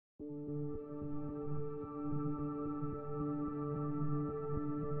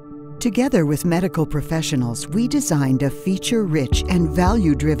Together with medical professionals, we designed a feature-rich and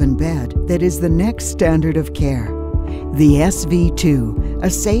value-driven bed that is the next standard of care. The SV2, a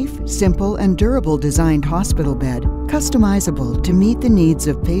safe, simple, and durable designed hospital bed, customizable to meet the needs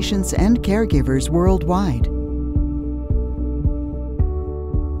of patients and caregivers worldwide.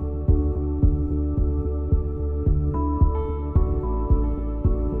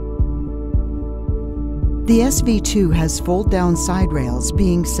 The SV2 has fold-down side rails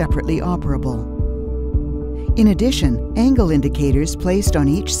being separately operable. In addition, angle indicators placed on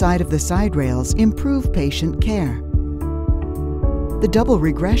each side of the side rails improve patient care. The double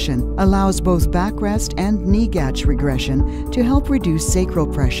regression allows both backrest and knee gauge regression to help reduce sacral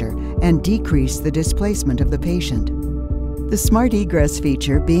pressure and decrease the displacement of the patient. The Smart Egress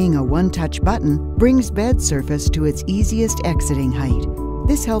feature, being a one-touch button, brings bed surface to its easiest exiting height.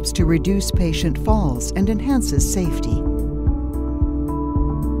 This helps to reduce patient falls and enhances safety.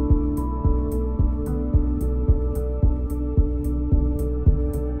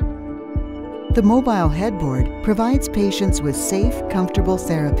 The mobile headboard provides patients with safe, comfortable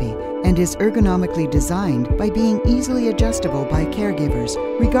therapy and is ergonomically designed by being easily adjustable by caregivers,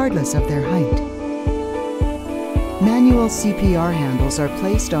 regardless of their height. Manual CPR handles are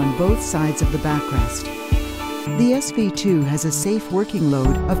placed on both sides of the backrest. The SV2 has a safe working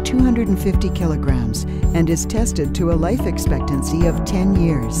load of 250 kilograms and is tested to a life expectancy of 10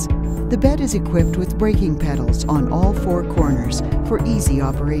 years. The bed is equipped with braking pedals on all four corners for easy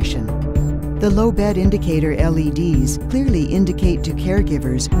operation. The low bed indicator LEDs clearly indicate to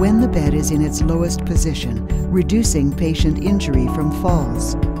caregivers when the bed is in its lowest position, reducing patient injury from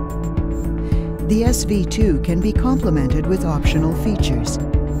falls. The SV2 can be complemented with optional features.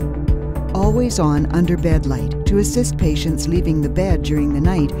 Always-on under-bed light to assist patients leaving the bed during the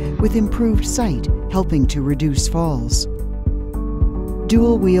night with improved sight, helping to reduce falls.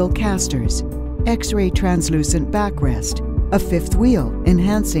 Dual-wheel casters, X-ray translucent backrest, a fifth wheel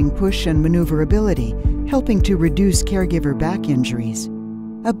enhancing push and maneuverability, helping to reduce caregiver back injuries.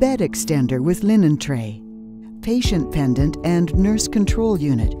 A bed extender with linen tray, patient pendant and nurse control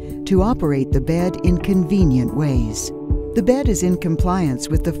unit to operate the bed in convenient ways. The bed is in compliance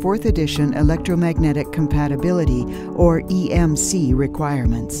with the 4th edition electromagnetic compatibility or EMC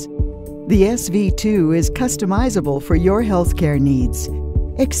requirements. The SV2 is customizable for your healthcare needs.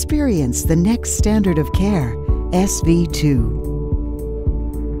 Experience the next standard of care, SV2.